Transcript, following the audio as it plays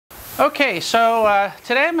Okay, so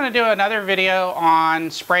today I'm going to do another video on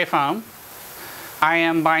spray foam. I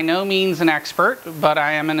am by no means an expert, but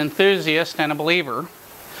I am an enthusiast and a believer.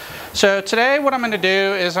 So today what I'm going to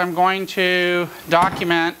do is I'm going to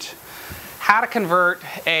document how to convert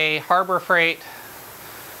a Harbor Freight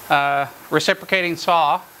reciprocating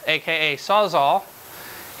saw, aka Sawzall,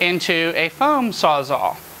 into a foam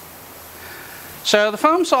Sawzall. So the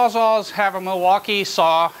foam Sawzalls have a Milwaukee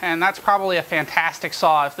saw, and that's probably a fantastic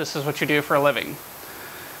saw if this is what you do for a living.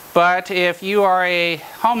 But if you are a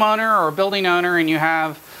homeowner or a building owner and you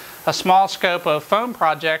have a small scope of foam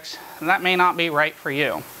projects, that may not be right for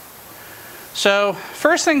you. So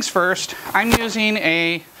first things first, I'm using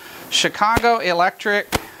a Chicago Electric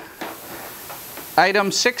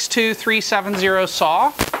item 62370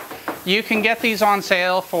 saw. You can get these on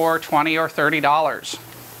sale for $20 or $30.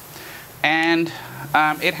 And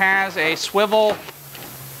it has a swivel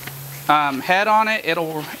head on it.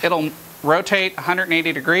 It'll rotate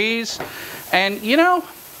 180 degrees, and you know,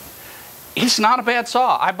 it's not a bad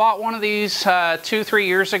saw. I bought one of these 2-3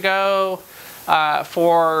 years ago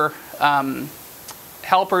for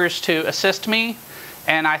helpers to assist me,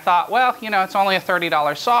 and I thought, well, you know, it's only a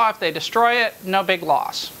 $30 saw. If they destroy it, no big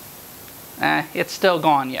loss. It's still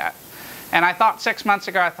gone yet. And I thought 6 months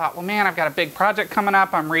ago, I thought, well, man, I've got a big project coming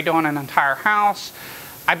up. I'm redoing an entire house.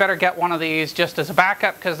 I better get one of these just as a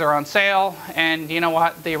backup because they're on sale. And you know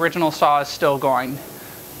what? The original saw is still going.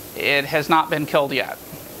 It has not been killed yet.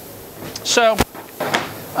 So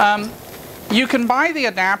you can buy the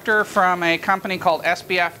adapter from a company called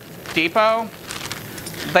SBF Depot.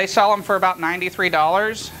 They sell them for about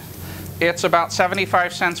 $93. It's about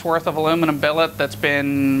 75 cents worth of aluminum billet that's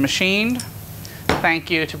been machined. Thank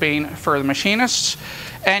you for the machinists.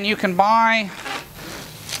 And you can buy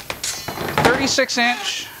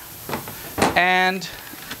 36-inch and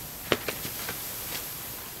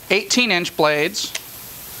 18-inch blades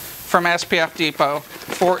from SPF Depot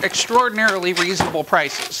for extraordinarily reasonable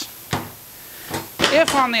prices.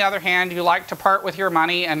 If, on the other hand, you like to part with your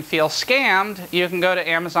money and feel scammed, you can go to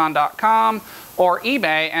Amazon.com or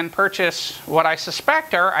eBay and purchase what I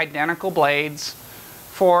suspect are identical blades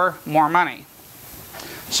for more money.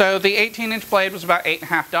 So the 18-inch blade was about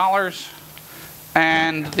 $8.50,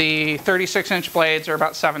 and the 36-inch blades are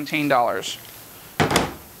about $17.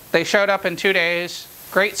 They showed up in 2 days.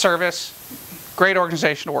 Great service, great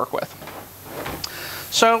organization to work with.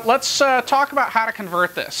 So let's talk about how to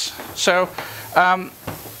convert this. So,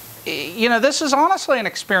 you know, this is honestly an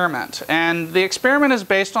experiment, and the experiment is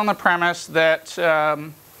based on the premise that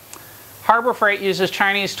Harbor Freight uses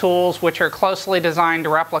Chinese tools which are closely designed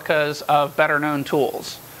replicas of better known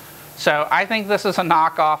tools. So I think this is a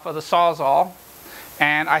knockoff of the Sawzall,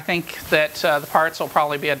 and I think that the parts will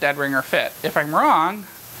probably be a dead ringer fit. If I'm wrong,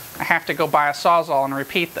 I have to go buy a Sawzall and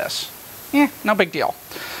repeat this. No big deal.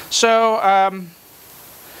 So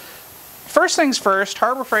first things first,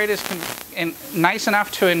 Harbor Freight is nice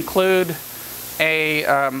enough to include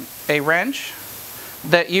a wrench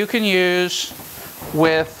that you can use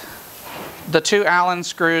with the 2 Allen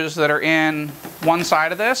screws that are in one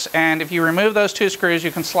side of this, and if you remove those 2 screws,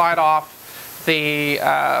 you can slide off the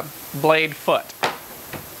blade foot.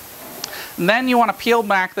 And then you want to peel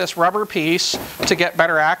back this rubber piece to get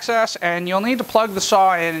better access, and you'll need to plug the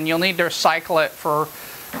saw in, and you'll need to cycle it for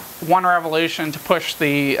 1 revolution to push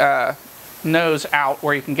the nose out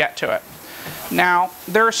where you can get to it. Now,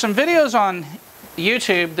 there are some videos on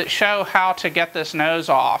YouTube that show how to get this nose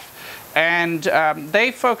off. And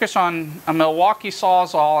they focus on a Milwaukee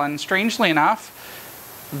Sawzall, and strangely enough,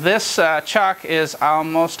 this chuck is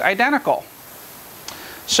almost identical.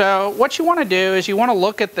 So what you want to do is you want to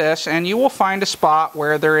look at this, and you will find a spot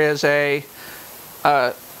where there is a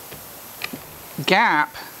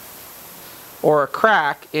gap or a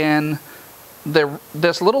crack in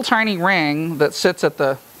this little tiny ring that sits at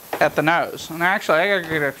the nose. And actually, I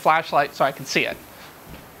gotta get a flashlight so I can see it.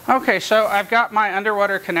 Okay, so I've got my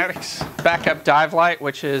Underwater Kinetics backup dive light,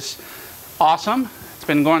 which is awesome. It's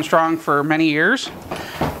been going strong for many years,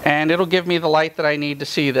 and it'll give me the light that I need to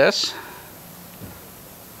see this.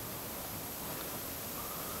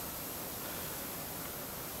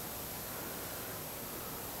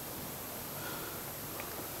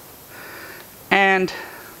 And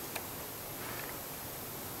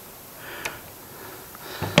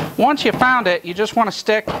once you found it, you just want to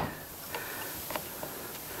stick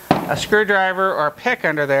a screwdriver or a pick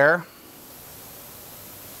under there.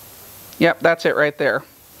 Yep, that's it right there.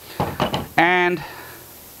 And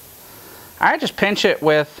I just pinch it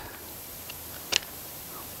with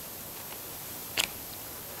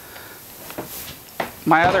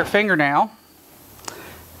my other fingernail,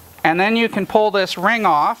 and then you can pull this ring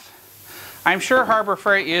off, I'm sure Harbor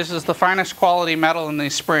Freight uses the finest quality metal in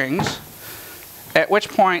these springs, at which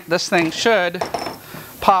point this thing should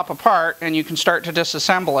pop apart and you can start to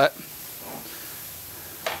disassemble it.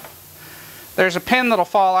 There's a pin that'll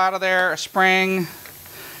fall out of there, a spring,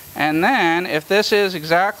 and then if this is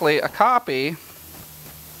exactly a copy,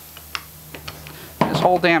 this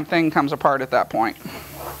whole damn thing comes apart at that point.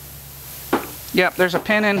 Yep, there's a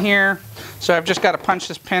pin in here, so I've just got to punch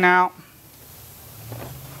this pin out.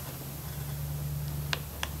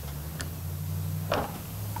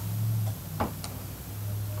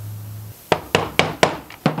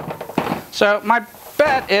 So my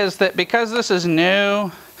bet is that because this is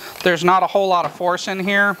new, there's not a whole lot of force in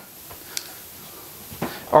here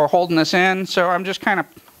or holding this in, so I'm just kind of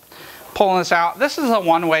pulling this out. This is a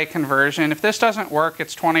one-way conversion. If this doesn't work,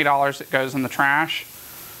 it's $20 that goes in the trash.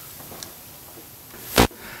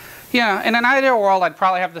 Yeah, in an ideal world, I'd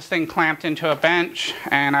probably have this thing clamped into a bench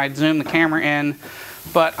and I'd zoom the camera in.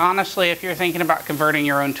 But honestly, if you're thinking about converting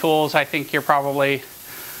your own tools, I think you're probably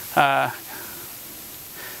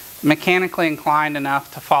mechanically inclined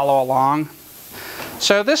enough to follow along.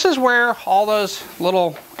 So this is where all those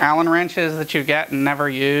little Allen wrenches that you get and never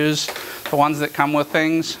use, the ones that come with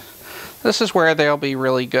things, this is where they'll be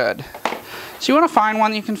really good. So you want to find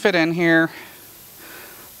one you can fit in here,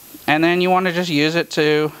 and then you want to just use it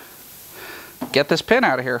to get this pin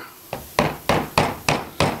out of here.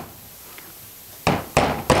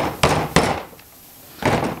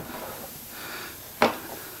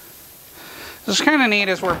 This is kind of neat.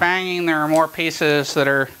 As we're banging, there are more pieces that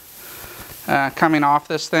are coming off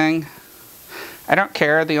this thing. I don't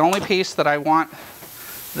care. The only piece that I want,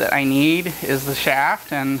 that I need, is the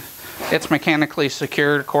shaft, and it's mechanically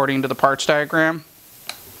secured according to the parts diagram.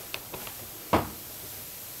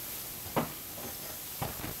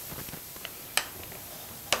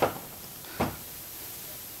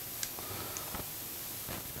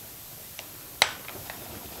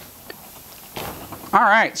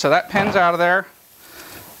 Alright, so that pin's out of there,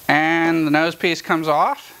 and the nose piece comes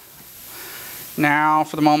off. Now,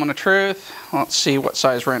 for the moment of truth, let's see what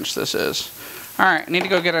size wrench this is. Alright, I need to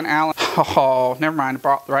go get an Allen. Oh, never mind, I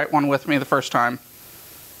brought the right one with me the first time.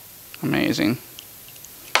 Amazing.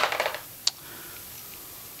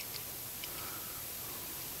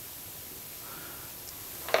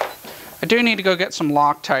 I do need to go get some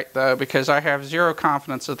Loctite though, because I have zero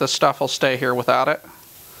confidence that this stuff will stay here without it.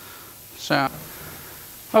 So,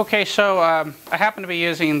 okay, so I happen to be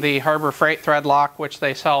using the Harbor Freight thread lock, which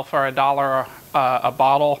they sell for $1 a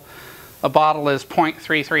bottle. A bottle is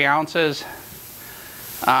 0.33 ounces.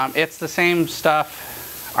 It's the same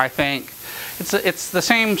stuff, I think. It's the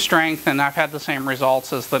same strength, and I've had the same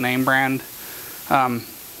results as the name brand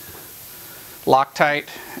Loctite.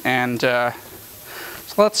 And so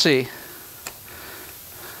let's see.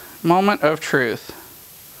 Moment of truth.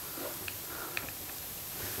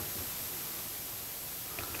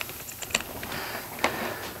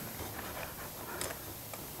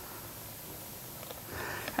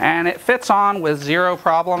 And it fits on with zero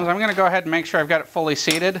problems. I'm going to go ahead and make sure I've got it fully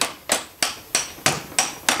seated.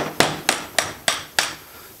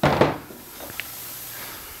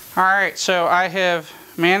 Alright, so I have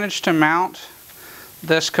managed to mount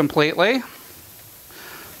this completely.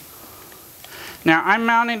 Now I'm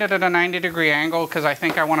mounting it at a 90-degree angle because I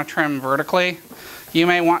think I want to trim vertically. You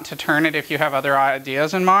may want to turn it if you have other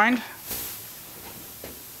ideas in mind.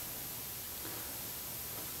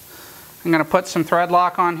 I'm going to put some thread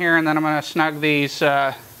lock on here, and then I'm going to snug these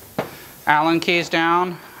Allen keys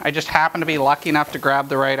down. I just happen to be lucky enough to grab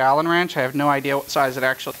the right Allen wrench. I have no idea what size it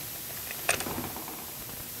actually is.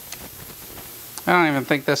 I don't even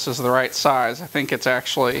think this is the right size. I think it's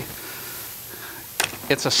actually,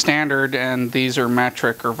 it's a standard and these are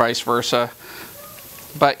metric or vice versa.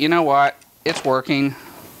 But you know what? It's working.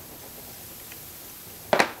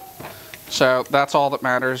 So that's all that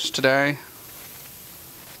matters today.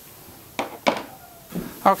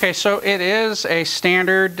 Okay, so it is a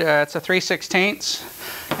standard, it's a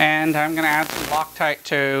 3/16, and I'm going to add some Loctite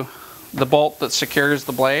to the bolt that secures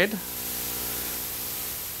the blade.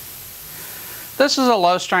 This is a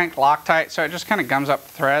low strength Loctite, so it just kind of gums up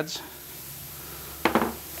the threads.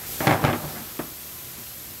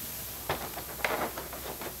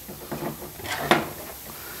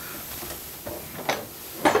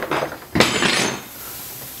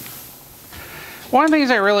 One of the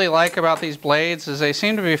things I really like about these blades is they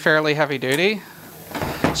seem to be fairly heavy duty,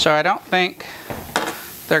 so I don't think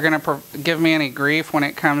they're going to give me any grief when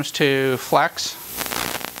it comes to flex.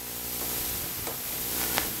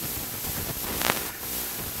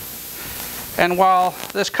 And while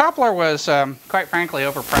this coupler was quite frankly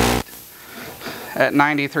overpriced at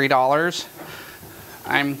 $93,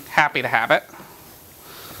 I'm happy to have it.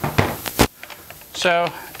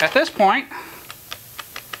 So at this point,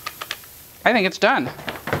 I think it's done.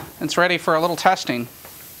 It's ready for a little testing.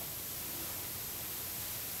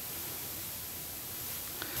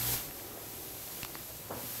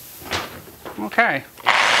 Okay.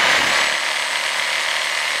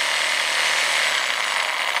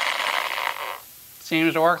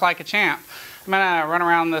 Seems to work like a champ. I'm going to run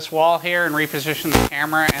around this wall here and reposition the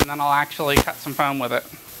camera, and then I'll actually cut some foam with it.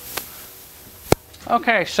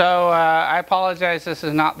 Okay, so I apologize, this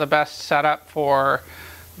is not the best setup for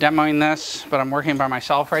demoing this, but I'm working by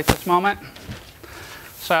myself right this moment.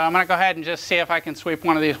 So I'm going to go ahead and just see if I can sweep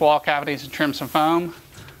one of these wall cavities and trim some foam.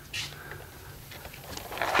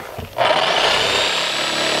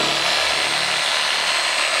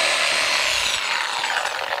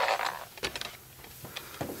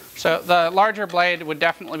 So the larger blade would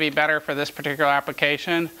definitely be better for this particular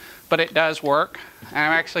application, but it does work. And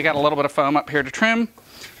I've actually got a little bit of foam up here to trim.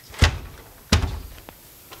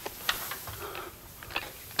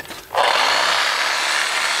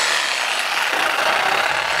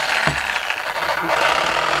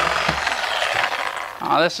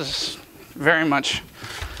 This is very much,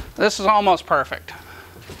 this is almost perfect.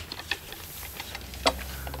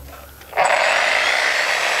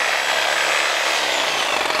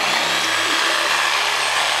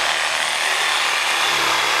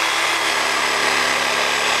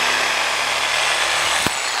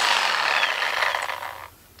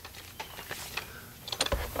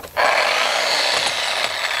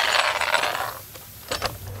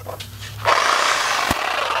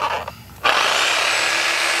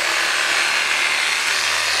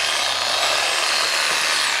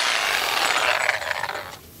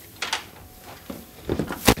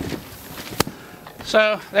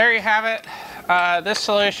 So there you have it. This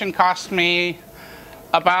solution cost me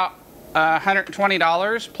about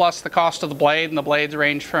 $120 plus the cost of the blade, and the blades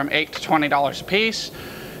range from $8 to $20 a piece.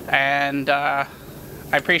 And I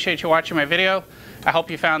appreciate you watching my video. I hope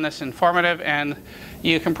you found this informative, and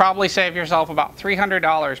you can probably save yourself about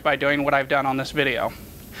 $300 by doing what I've done on this video.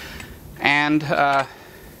 And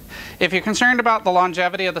if you're concerned about the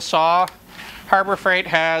longevity of the saw, Harbor Freight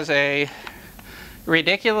has a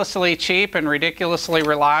ridiculously cheap and ridiculously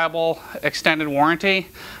reliable extended warranty.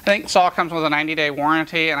 I think the saw comes with a 90-day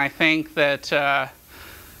warranty, and I think that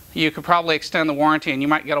you could probably extend the warranty and you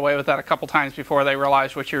might get away with that a couple times before they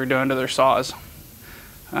realize what you were doing to their saws.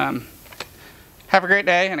 Have a great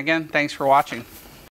day, and again, thanks for watching.